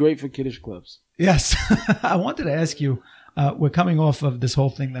 But it's great for kiddish clubs. Yes. I wanted to ask you, we're coming off of this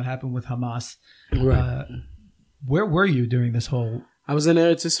whole thing that happened with Hamas. Right. Where were you during this whole? I was in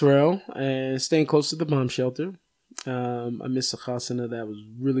Eretz Israel and staying close to the bomb shelter. I missed a chasana that I was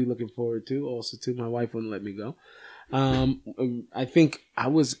really looking forward to. Also, too, my wife wouldn't let me go. I think I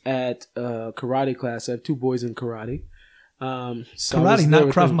was at karate class. I have two boys in karate. So karate, not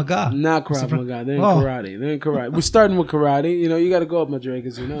Krav Maga. Not Krav Maga. They're in karate. We're starting with karate. You got to go up,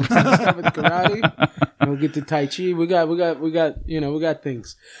 Madrigas. So we start with karate. And we'll get to Tai Chi. We got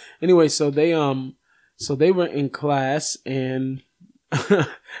things. Anyway, so they were in class, and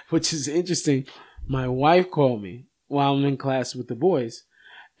which is interesting. My wife called me while I'm in class with the boys,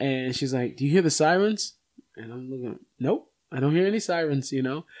 and she's like, "Do you hear the sirens?" And I'm looking, nope, I don't hear any sirens.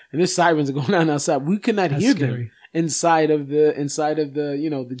 And there's sirens going on outside. We could not hear them inside of the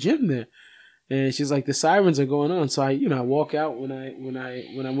the gym there. And she's like, the sirens are going on. So I walk out when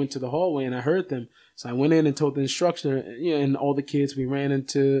I went to the hallway and I heard them. So I went in and told the instructor, and all the kids. We ran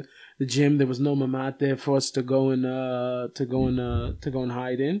into the gym. There was no mamat there for us to go and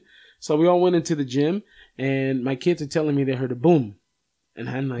hide in. So we all went into the gym, and my kids are telling me they heard a boom, and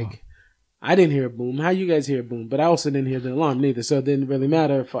I'm like, I didn't hear a boom. How you guys hear a boom? But I also didn't hear the alarm neither, so it didn't really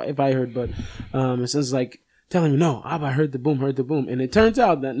matter if I heard. But it's just like telling me, no, I heard the boom, and it turns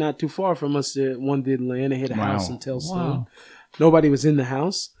out that not too far from us, one did land and hit a house in Telstone. Wow. Nobody was in the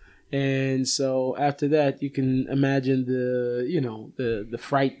house. And so after that, you can imagine the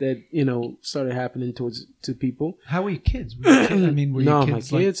fright that, started happening to people. How were your kids? Were your No,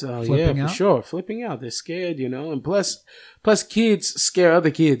 kids my kids, like, yeah, flipping for out? sure. Flipping out. They're scared, and plus kids scare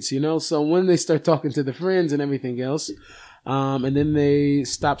other kids, So when they start talking to the friends and everything else, and then they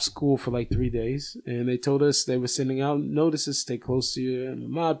stopped school for like 3 days, and they told us they were sending out notices, stay close to your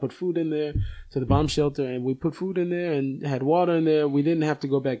mamad, put food in there to the bomb shelter, and we put food in there and had water in there. We didn't have to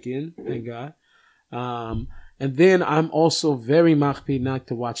go back in, thank God. And then I'm also very machpid not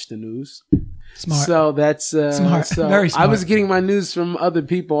to watch the news. Smart. So that's Smart. So Very smart. I was getting my news from other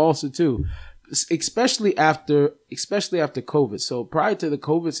people also too, especially after COVID. So prior to the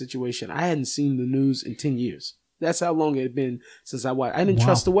COVID situation, I hadn't seen the news in 10 years. That's how long it had been since I watched. I didn't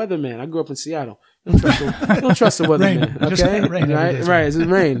trust the weatherman. I grew up in Seattle. Don't trust the weatherman. Rain. Just Okay, rain every day. right. It's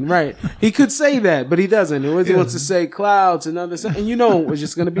rain. Right. He could say that, but he doesn't. He always wants to say clouds and other stuff, and it was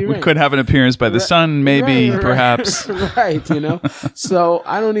just going to be rain. We could have an appearance by the sun, maybe, Right. perhaps. Right. So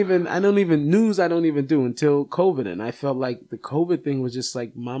I don't even do until COVID, and I felt like the COVID thing was just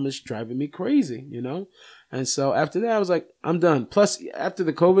like mama's driving me crazy, And so after that, I was like, I'm done. Plus, after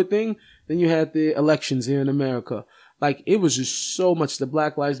the COVID thing, then you had the elections here in America. Like, it was just so much the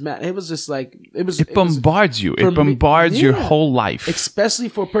Black Lives Matter. It was just like, It bombards you. It bombards your whole life. Especially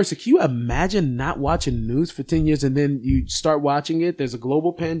for a person. Can you imagine not watching the news for 10 years and then you start watching it? There's a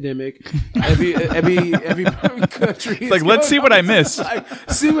global pandemic. Every country. It's like, let's see what I miss.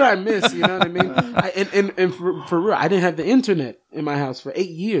 See what I miss. You know what I mean? And for real, I didn't have the internet in my house for 8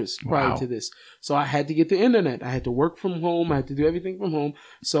 years prior to this. So I had to get the internet. I had to work from home. I had to do everything from home.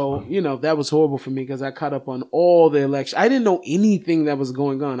 So, that was horrible for me because I caught up on all the election. I didn't know anything that was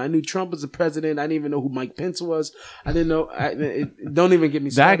going on. I knew Trump was the president. I didn't even know who Mike Pence was. I didn't know. Don't even get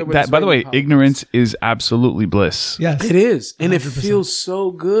me started. By the way, ignorance is absolutely bliss. Yes. It is. And 100%. it feels so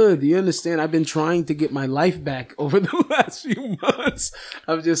good. You understand? I've been trying to get my life back over the last few months.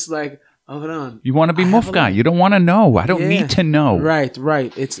 I'm just like, hold on. You want to be mufka. You don't want to know. I don't need to know. Right.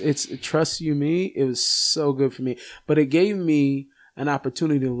 It's trust you me. It was so good for me. But it gave me an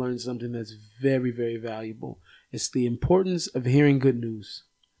opportunity to learn something that's very, very valuable. It's the importance of hearing good news.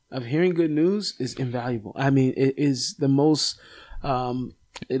 Hearing good news is invaluable. I mean, it is the most,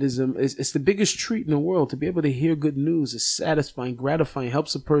 it's the biggest treat in the world to be able to hear good news. It's satisfying, gratifying,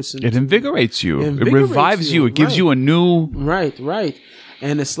 helps a person. It invigates you. It It revives you. It gives you a new... Right.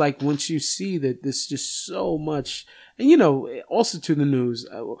 And it's like once you see that there's just so much, and also to the news,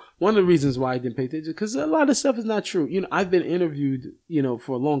 one of the reasons why I didn't pay attention, because a lot of stuff is not true. I've been interviewed,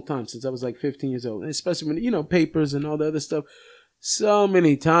 for a long time, since I was like 15 years old, and especially when, papers and all the other stuff. So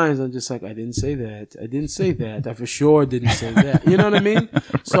many times I'm just like, I didn't say that. I for sure didn't say that. You know what I mean? Right.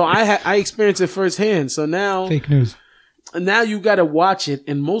 So I experienced it firsthand. So now Fake news. Now you got to watch it,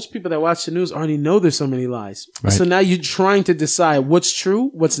 and most people that watch the news already know there's so many lies. Right. So now you're trying to decide what's true,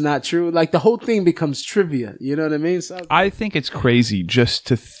 what's not true. Like the whole thing becomes trivia. You know what I mean? So I think it's crazy just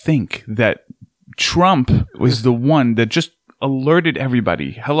to think that Trump was the one that just alerted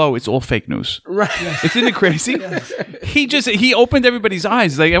everybody. Hello, it's all fake news. Right. Isn't it crazy? He opened everybody's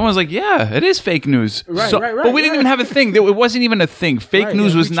eyes. Like everyone's like, yeah, it is fake news. Right. But we didn't even have a thing. It wasn't even a thing. Fake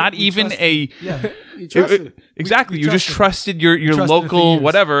news was not even a. Yeah. You trusted it. Exactly. We you just trusted your trusted it for local years.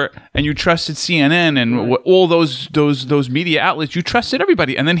 whatever, and you trusted CNN and all those media outlets. You trusted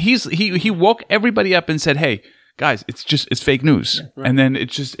everybody, and then he woke everybody up and said, "Hey, guys, it's fake news," and then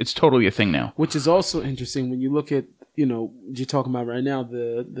it's totally a thing now. Which is also interesting when you look at you're talking about right now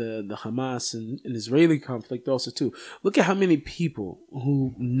the Hamas and Israeli conflict also too. Look at how many people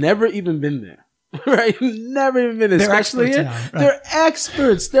who never even been there. Right, never even been. They're Especially experts now, right. They're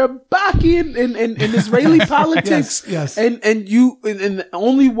experts. They're back in Israeli politics. Yes. And the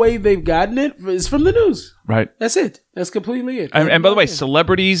only way they've gotten it is from the news. Right. That's it. That's completely it. And by the way,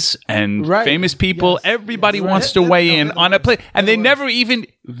 celebrities and Right. famous people, Yes. everybody Yes. wants to weigh in on a place. And they never even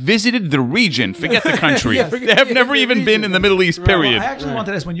visited the region. Forget the country. Yes. They have never even been in the Middle East, Well, period. I actually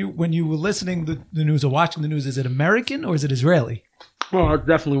wanted to ask when you were listening to the news or watching the news, is it American or is it Israeli? Well, I'm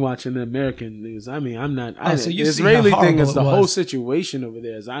definitely watching the American news. I mean, I'm not. So the you see Israeli how thing horrible is the it whole was. situation over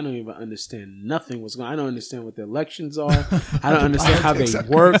there. Is I don't even understand nothing. What's going? I don't understand what the elections are. I don't understand how they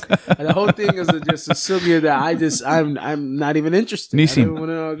work. And the whole thing is just a Sylvia that I'm not even interested. I don't even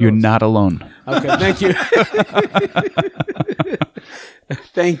wanna know how it Nisim, you're goes. not alone. Okay, thank you.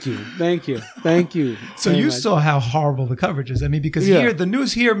 Thank you. So very you much. saw how horrible the coverage is. I mean, because Yeah. here the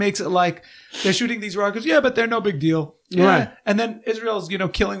news here makes it like they're shooting these rockets. Yeah, but they're no big deal. Yeah. Right. And then Israel's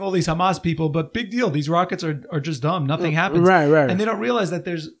killing all these Hamas people, but big deal. These rockets are just dumb. Nothing happens. Right. And they don't realize that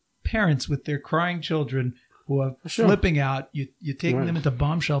there's parents with their crying children who are Sure. flipping out. You're taking Right. them into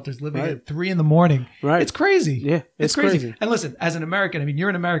bomb shelters, living Right. at 3 a.m. Right. It's crazy. Yeah, it's it's crazy. And listen, as an American, I mean, you're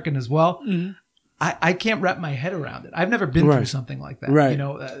an American as well. Mm-hmm. I can't wrap my head around it. I've never been Right. through something like that. Right.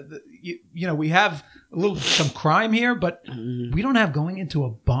 We have some crime here, but Mm-hmm. we don't have going into a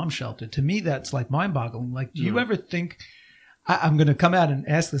bomb shelter. To me, that's like mind-boggling. Like, do you ever think? I'm going to come out and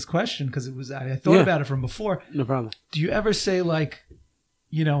ask this question because I thought Yeah. about it from before. No problem. Do you ever say like,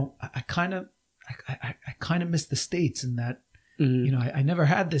 I kind of miss the States in that, I never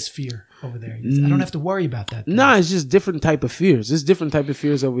had this fear over there. I don't have to worry about that. Nah, it's just different type of fears. It's different type of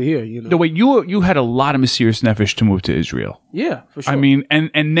fears over here. The way you had a lot of Mesiris Nefesh to move to Israel. Yeah, for sure. I mean,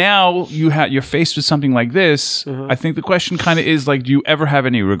 and now you're faced with something like this. I think the question kind of is like, do you ever have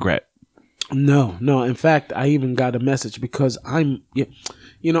any regret? No. In fact, I even got a message because I'm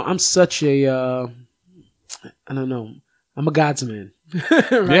such a, I don't know, I'm a God's man.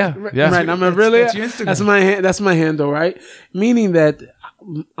 Yeah. Right. I'm a really, that's your Instagram. that's my handle, right? Meaning that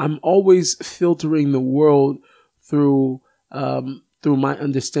I'm always filtering the world through my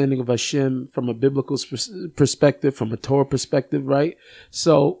understanding of Hashem from a biblical perspective, from a Torah perspective, right?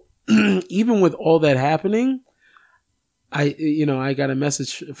 So even with all that happening, I got a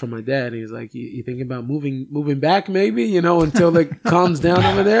message from my dad. He's like, "You thinking about moving back, maybe? Until it calms down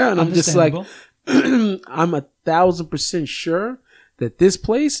over there?" And I'm just like, I'm 1,000% sure that this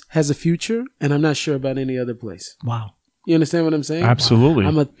place has a future, and I'm not sure about any other place. Wow. You understand what I'm saying? Absolutely.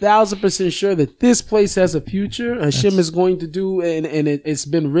 I'm 1,000% sure that this place has a future. Hashem is going to do, and it's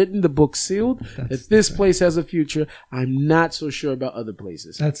been written, the book sealed, that this place has a future. I'm not so sure about other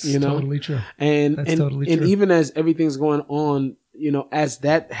places. That's totally true. And That's and, totally and true. even as everything's going on, as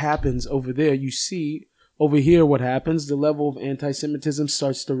that happens over there, you see over here what happens. The level of anti-Semitism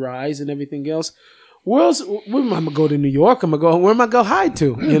starts to rise and everything else. Where else? Where am I gonna go to New York? Where am I gonna hide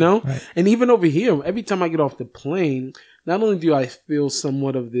to? Right. And even over here, every time I get off the plane, not only do I feel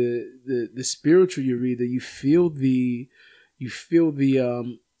somewhat of the spiritual Yerida, you feel the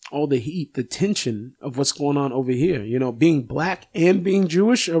all the heat, the tension of what's going on over here. Being black and being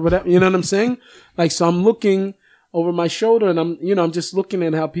Jewish or whatever. You know what I'm saying? Like, so I'm looking over my shoulder and I'm just looking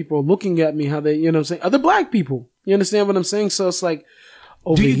at how people are looking at me, how they, other black people. You understand what I'm saying? So it's like,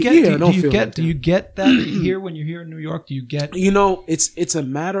 over Do you here, do you get that here when you're here in New York? Do you get? It's a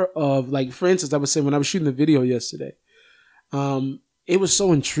matter of, like, for instance, I would say when I was shooting the video yesterday, it was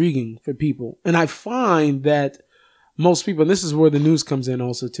so intriguing for people. And I find that most people, and this is where the news comes in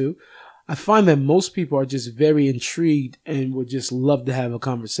also too, I find that most people are just very intrigued and would just love to have a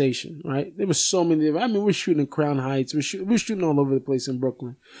conversation, right? There were so many, we're shooting in Crown Heights, we're shooting all over the place in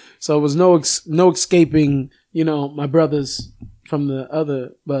Brooklyn. So it was no escaping, my brothers from the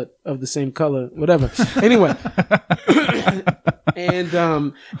other, but of the same color, whatever. Anyway.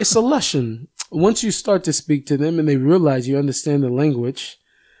 And it's a lesson. Once you start to speak to them and they realize you understand the language,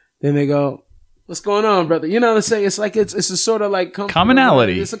 then they go, "What's going on, brother?" You know what I'm saying? It's like it's a sort of like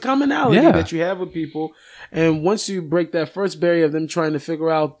commonality. It's a commonality that you have with people. And once you break that first barrier of them trying to figure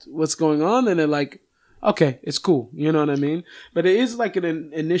out what's going on, then they're like, okay, it's cool. You know what I mean? But it is like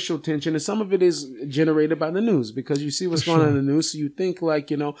an initial tension, and some of it is generated by the news because you see what's going on in the news. So you think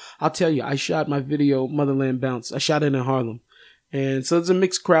like, I'll tell you, I shot my video, Motherland Bounce. I shot it in Harlem. And so it's a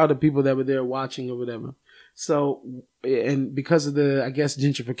mixed crowd of people that were there watching or whatever. So, and because of the, I guess,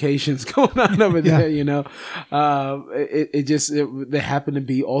 gentrifications going on over there, there happened to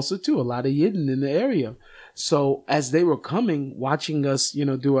be also too a lot of Yidden in the area. So as they were coming, watching us,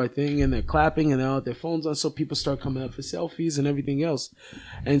 do our thing, and they're clapping and they're out their phones on, so people start coming up for selfies and everything else.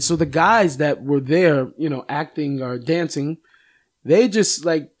 And so the guys that were there, acting or dancing, they just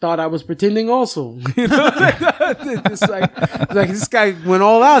like thought I was pretending also. Just like this guy went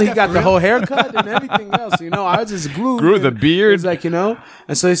all out. He got the whole haircut and everything else. I was just glued. Grew the beard. It's like, and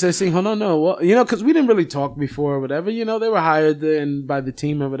so he said, "Hold on, no, well, because we didn't really talk before or whatever. They were hired by the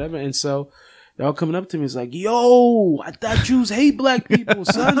team or whatever, and so." They're all coming up to me. It's like, yo, I thought Jews hate black people,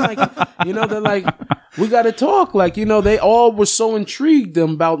 son. Like, they're like, we got to talk. Like, they all were so intrigued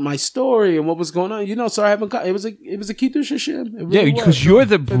about my story and what was going on. So I haven't. It was a Kiddush Hashem. Yeah, because you're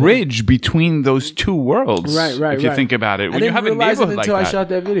the bridge between those two worlds. Right. If you think about it, I didn't realize it until I that. shot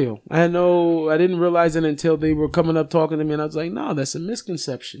that video. I didn't realize it until they were coming up talking to me, and I was like, no, that's a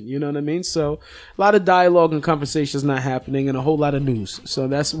misconception. You know what I mean? So a lot of dialogue and conversations not happening, and a whole lot of news. So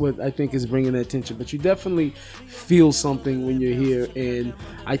that's what I think is bringing that attention. But you definitely feel something when you're here, and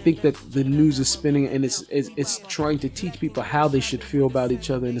I think that the news is spinning, and it's trying to teach people how they should feel about each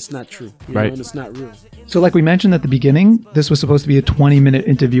other, and it's not true. And it's not real. So like we mentioned at the beginning, this was supposed to be a 20-minute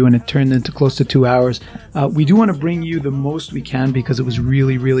interview, and it turned into close to 2 hours. We do want to bring you the most we can because it was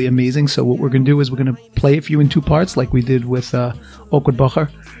really, really amazing. So what we're going to do is we're going to play a few in 2 parts like we did with Oakwood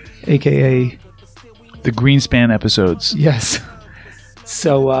Bacher, a.k.a. the Greenspan episodes. Yes.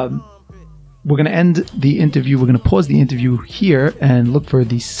 So we're going to end the interview. We're going to pause the interview here and look for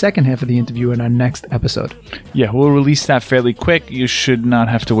the second half of the interview in our next episode. Yeah, we'll release that fairly quick. You should not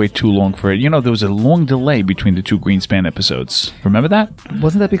have to wait too long for it. There was a long delay between the 2 Greenspan episodes. Remember that?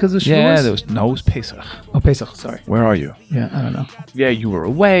 Wasn't that because of Shavuos? Yeah, it was Pesach. Oh, Pesach, sorry. Where are you? Yeah, I don't know. Yeah, you were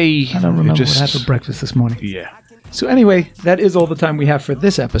away. I don't remember what I had for breakfast this morning. Yeah. So anyway, that is all the time we have for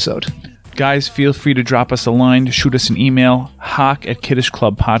this episode. Guys, feel free to drop us a line, shoot us an email,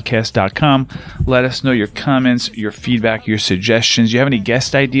 hock@kiddishclubpodcast.com. Let us know your comments, your feedback, your suggestions. You have any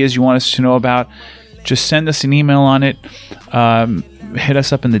guest ideas you want us to know about? Just send us an email on it. Hit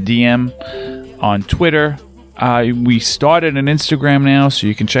us up in the DM on Twitter. We started an Instagram now, so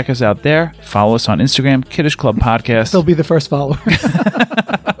you can check us out there. Follow us on Instagram, Kiddish Club Podcast. They'll be the first follower. We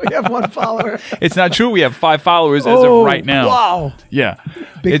have 1 follower. It's not true. We have 5 followers as of right now. Wow. Yeah.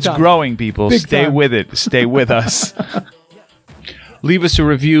 Big It's time. growing, people. Big Stay time. with it. Stay with us. Leave us a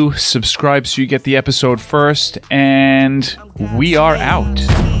review. Subscribe so you get the episode first. And we are out.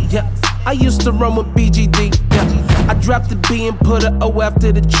 Yeah, I used to run with BGD. Yeah, I dropped the B and put a O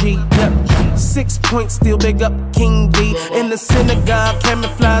after the G. Yeah, 6 points, still big up King D. In the synagogue,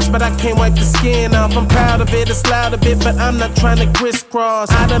 camouflage, but I can't wipe the skin off. I'm proud of it, it's loud a bit, but I'm not trying to crisscross.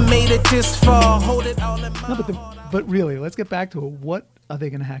 I done made it this far, hold it all in my No, but really, let's get back to it. What are they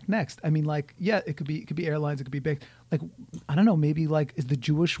going to hack next? I mean, like, yeah, it could be airlines, it could be big. Like, I don't know, maybe like, is the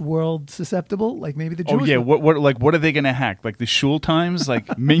Jewish world susceptible? Like, maybe the Jewish. Oh yeah, what are they gonna hack? Like the shul times,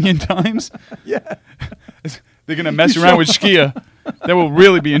 like minion times? Yeah. They're gonna mess around with Shkia. They will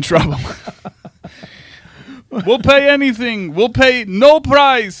really be in trouble. We'll pay anything. We'll pay no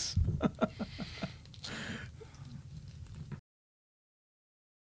price.